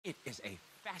It is a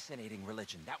fascinating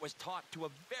religion that was taught to a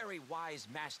very wise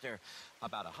master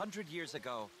about 100 years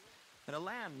ago in a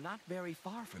land not very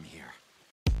far from here.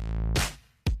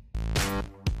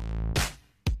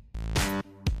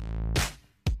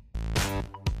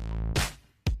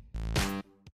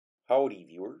 Howdy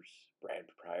viewers, Brad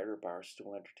Proprietor,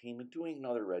 Barstool Entertainment, doing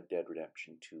another Red Dead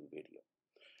Redemption 2 video.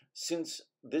 Since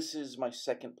this is my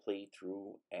second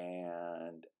playthrough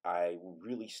and I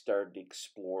really started to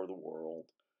explore the world,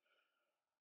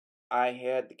 I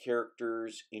had the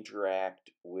characters interact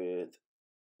with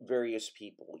various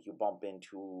people. You bump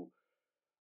into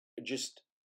just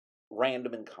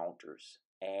random encounters,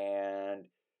 and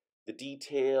the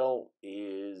detail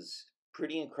is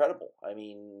pretty incredible. I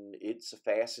mean, it's a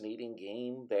fascinating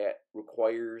game that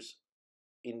requires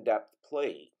in-depth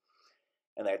play,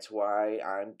 and that's why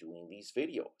I'm doing these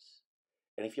videos.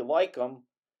 And if you like them,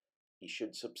 you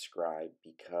should subscribe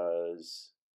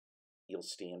because you'll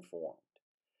stay informed.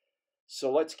 So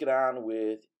let's get on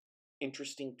with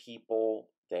interesting people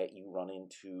that you run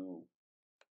into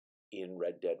in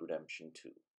Red Dead Redemption 2.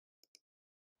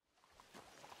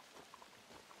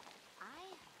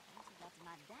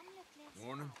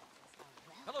 Morning.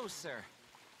 Hello, sir.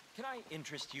 Can I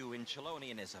interest you in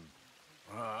Chelonianism?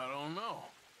 I don't know.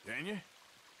 Can you?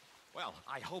 Well,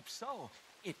 I hope so.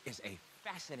 It is a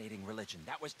fascinating religion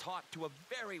that was taught to a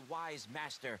very wise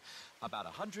master about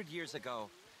 100 years ago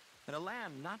in a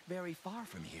land not very far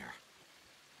from here.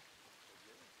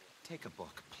 Take a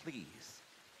book, please.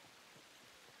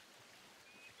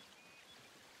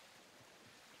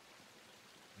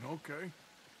 Okay.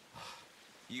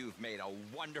 You've made a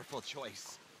wonderful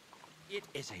choice. It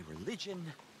is a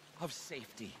religion of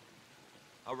safety.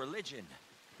 A religion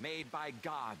made by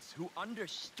gods who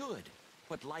understood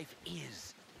what life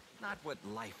is. Not what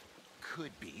life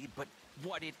could be, but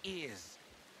what it is.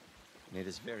 And it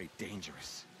is very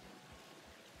dangerous.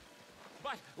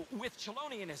 But with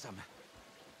Chelonianism,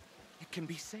 it can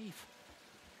be safe.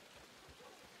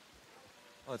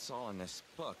 Well, it's all in this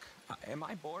book. Am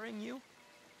I boring you?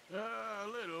 A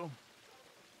little.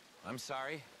 I'm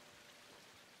sorry.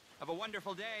 Have a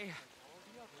wonderful day. All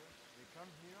the others, they come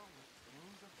here with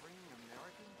dreams of bringing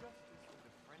American justice to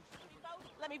the French.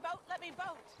 Let me vote, let me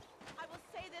vote. I will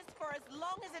say this for as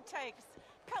long as it takes.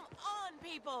 Come on,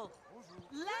 people.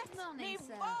 Let me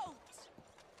vote.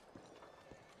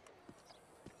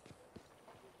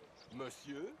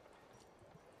 Monsieur?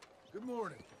 Good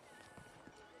morning.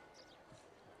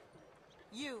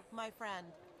 You, my friend,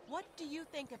 what do you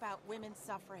think about women's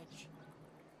suffrage?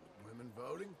 Women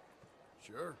voting?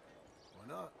 Sure.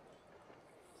 Why not?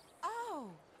 Oh,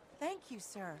 thank you,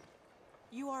 sir.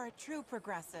 You are a true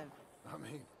progressive. I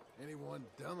mean, anyone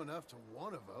dumb enough to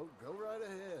want to vote, go right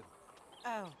ahead.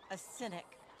 Oh, a cynic.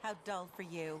 How dull for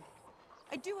you.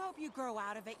 I do hope you grow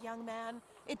out of it, young man.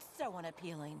 It's so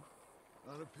unappealing.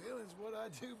 Unappealing is what I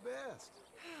do best.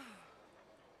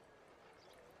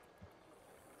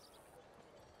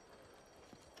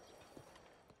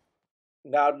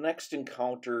 Now, the next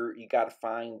encounter, you got to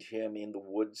find him in the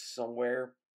woods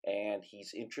somewhere, and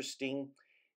he's interesting.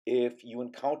 If you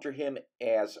encounter him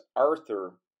as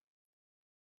Arthur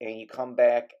and you come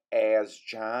back as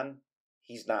John,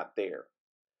 he's not there.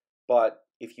 But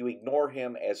if you ignore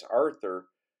him as Arthur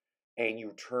and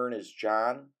you turn as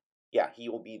John, yeah, he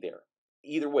will be there.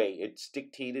 Either way, it's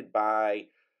dictated by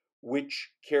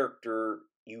which character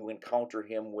you encounter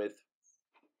him with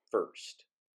first.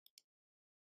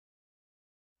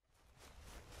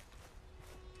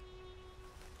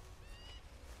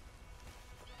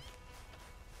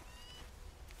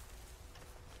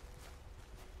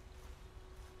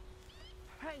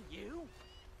 Hey, you!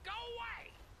 Go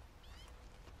away!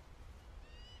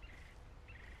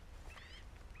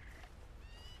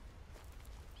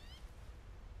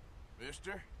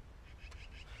 Mister?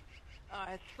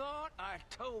 I thought I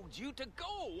told you to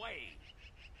go away.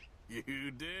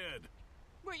 You did.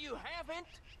 Well, you haven't.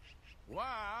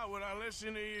 Why would I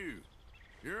listen to you?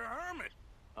 You're a hermit.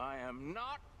 I am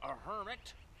not a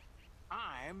hermit.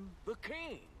 I'm the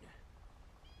king.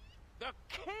 The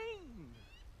king!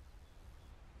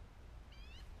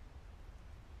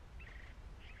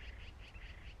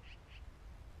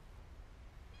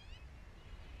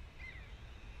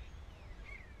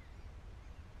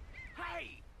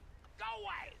 Hey! Go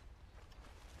away!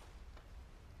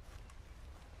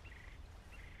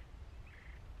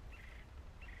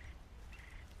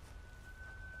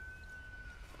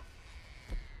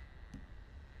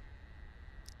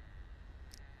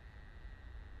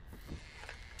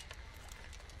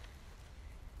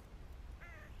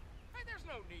 Hey, there's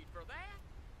no need for that.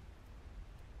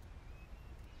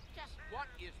 Just what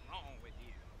is wrong with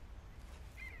you?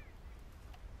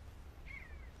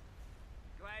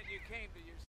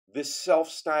 This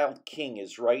self-styled king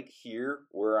is right here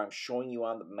where I'm showing you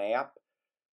on the map.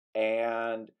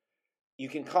 And you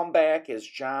can come back as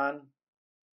John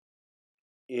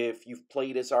if you've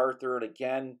played as Arthur. And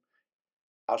again,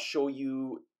 I'll show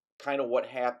you kind of what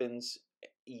happens.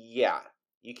 Yeah,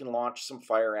 you can launch some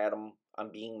fire at him. I'm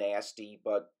being nasty,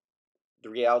 but the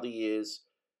reality is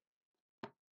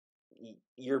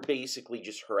you're basically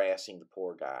just harassing the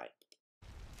poor guy.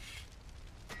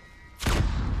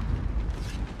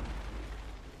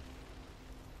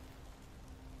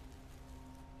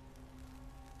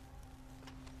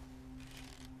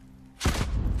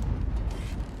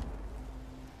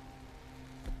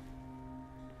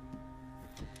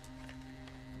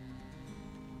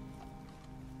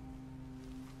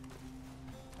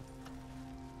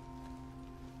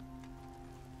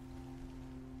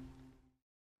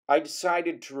 I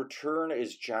decided to return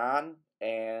as John,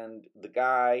 and the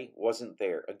guy wasn't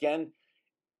there. Again,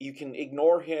 you can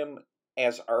ignore him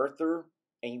as Arthur,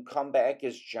 and you come back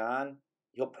as John,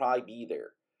 he'll probably be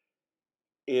there.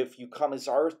 If you come as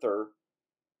Arthur,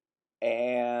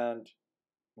 and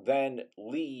then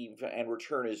leave and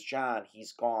return as John,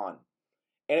 he's gone.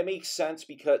 And it makes sense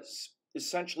because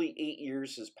essentially 8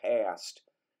 years has passed,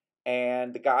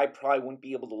 and the guy probably wouldn't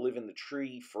be able to live in the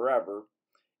tree forever.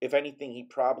 If anything, he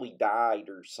probably died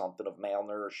or something of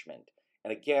malnourishment.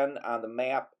 And again, on the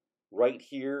map right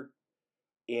here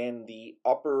in the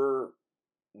upper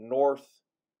north,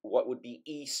 what would be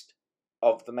east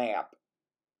of the map,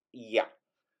 yeah,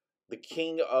 the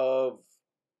king of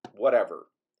whatever,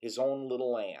 his own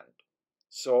little land.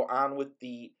 So on with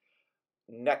the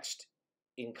next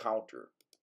encounter.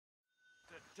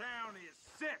 The town is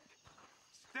sick.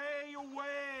 Stay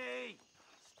away.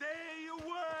 Stay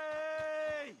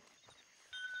away.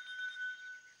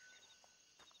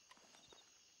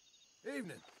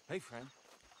 Evening. Hey, friend.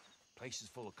 Place is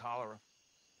full of cholera.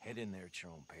 Head in there at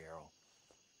your own peril.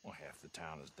 Well, half the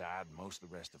town has died and most of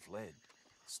the rest have fled.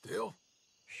 Still?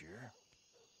 Sure.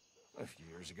 A few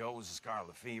years ago it was the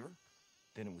scarlet fever.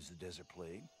 Then it was the desert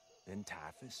plague. Then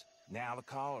typhus. Now the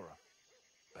cholera.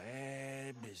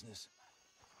 Bad business.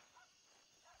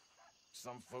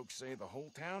 Some folks say the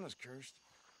whole town is cursed.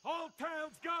 Whole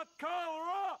town's got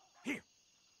cholera! Here,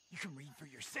 you can read for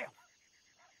yourself.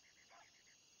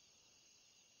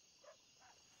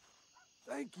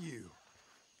 Thank you.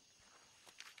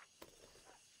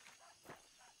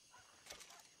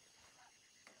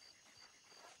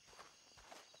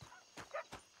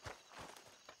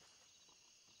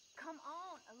 Come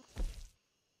on.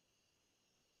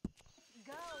 Let's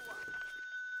go.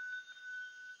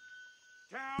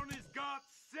 Town has got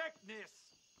sickness.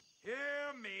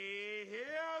 Hear me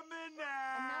now.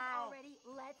 Enough already.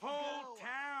 Let's Whole go.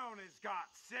 town has got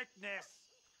sickness.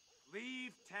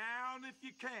 Leave town if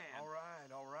you can. All right.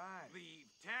 Leave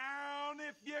town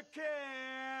if you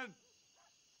can.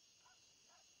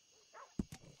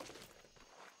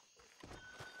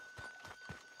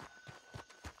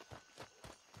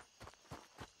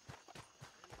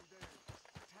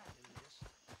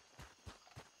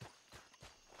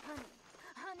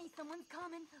 Honey, someone's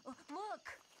coming.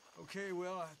 Look. Okay,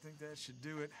 well, I think that should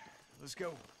do it. Let's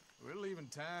go. We're leaving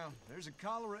town. There's a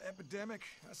cholera epidemic.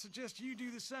 I suggest you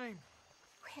do the same.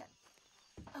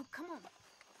 Oh, come on.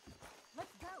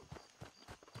 Let's go.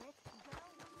 Let's go.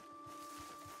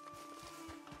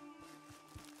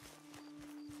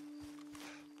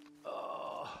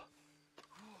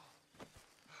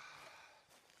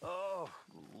 Oh,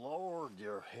 Lord,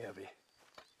 you're heavy.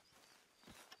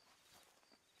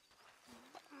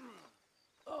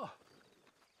 Oh.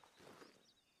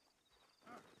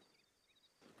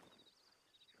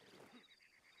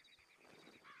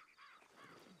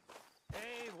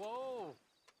 Hey, whoa!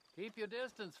 Keep your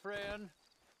distance, friend.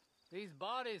 These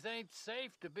bodies ain't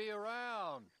safe to be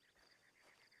around.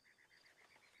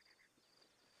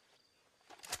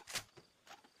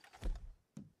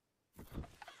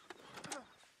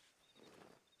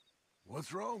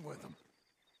 What's wrong with them?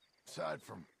 Aside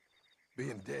from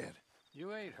being dead.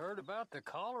 You ain't heard about the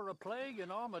cholera plague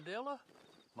in Armadillo?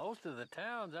 Most of the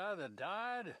towns either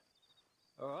died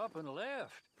or up and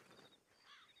left.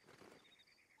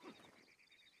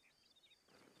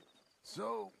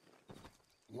 So,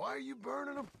 why are you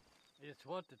burning them? It's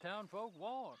what the town folk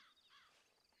want.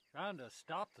 Trying to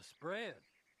stop the spread.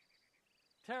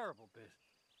 Terrible business.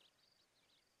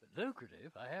 But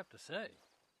lucrative, I have to say.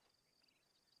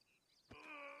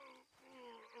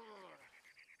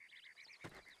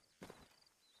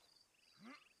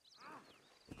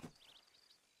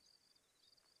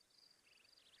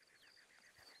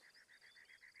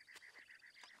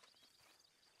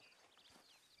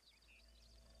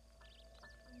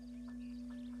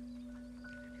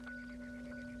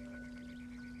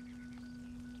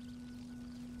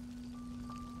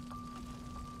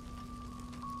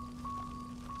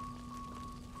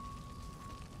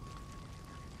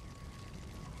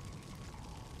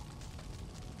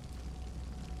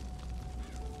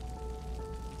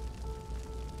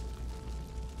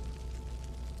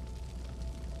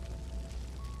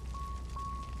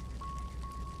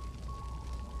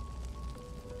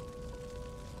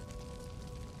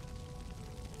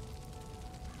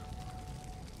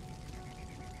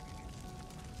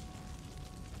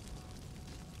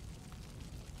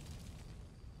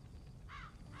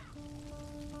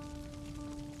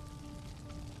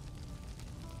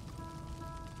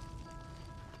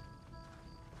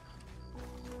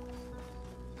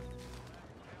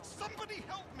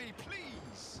 me,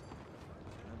 please.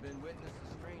 I've been witness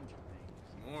to stranger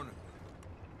things. Morning.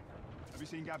 Have you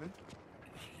seen Gavin?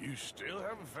 You still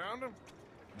haven't found him?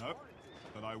 No,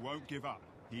 but I won't give up.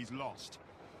 He's lost.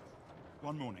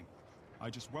 One morning, I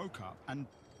just woke up and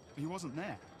he wasn't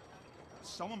there.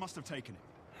 Someone must have taken him.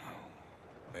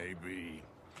 Maybe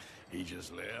he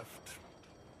just left.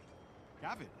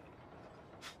 Gavin?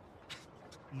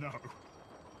 No.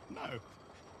 No.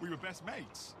 We were best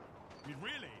mates. I mean,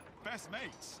 really, best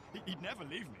mates. He'd never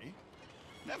leave me.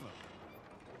 Never.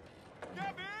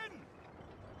 Gavin!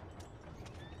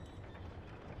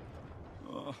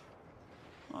 Oh,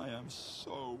 I am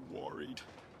so worried.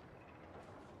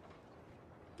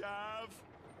 Gav!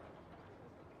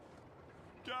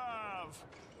 Gav!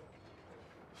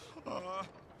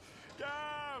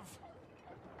 Gav!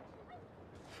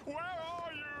 Where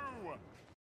are you?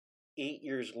 8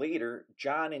 years later,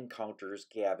 John encounters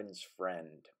Gavin's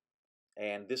friend.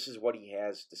 And this is what he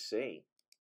has to say.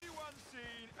 Anyone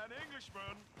seen an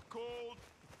Englishman called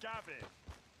Gavin?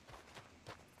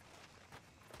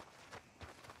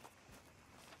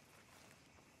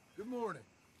 Good morning.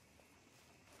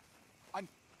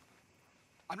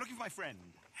 I'm looking for my friend,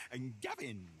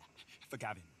 Gavin. For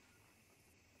Gavin.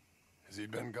 Has he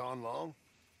been gone long?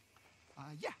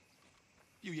 Yeah.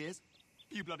 Few years.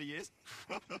 Few bloody years.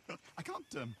 I can't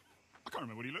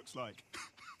remember what he looks like.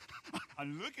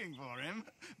 I'm looking for him,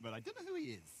 but I don't know who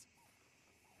he is.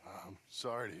 I'm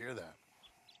sorry to hear that.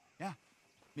 Yeah,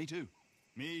 me too.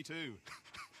 Me too.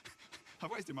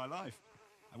 I've wasted my life.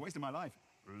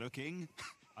 Looking.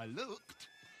 I looked,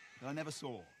 but I never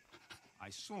saw. I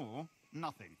saw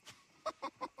nothing.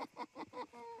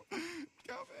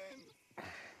 Gavin.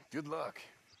 Good luck.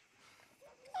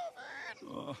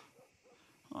 Gavin. Oh,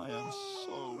 I am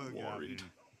so worried.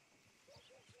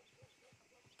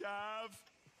 Gav.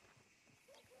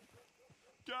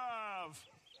 Gav.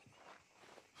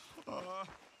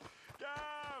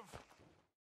 Gav.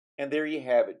 And there you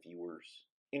have it, viewers.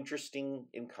 Interesting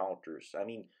encounters. I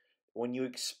mean, when you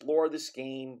explore this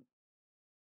game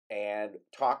and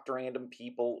talk to random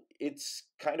people, it's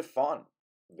kind of fun.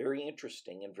 Very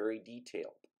interesting and very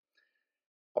detailed.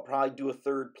 I'll probably do a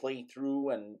third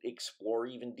playthrough and explore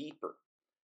even deeper.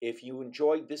 If you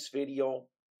enjoyed this video,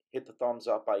 hit the thumbs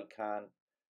up icon.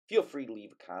 Feel free to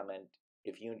leave a comment.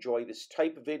 If you enjoy this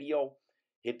type of video,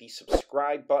 hit the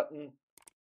subscribe button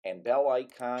and bell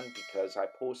icon because I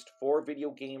post 4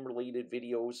 video game related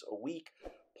videos a week,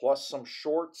 plus some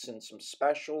shorts and some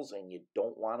specials, and you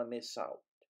don't want to miss out.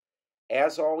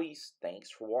 As always,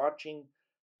 thanks for watching,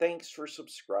 thanks for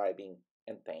subscribing,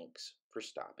 and thanks for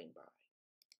stopping by.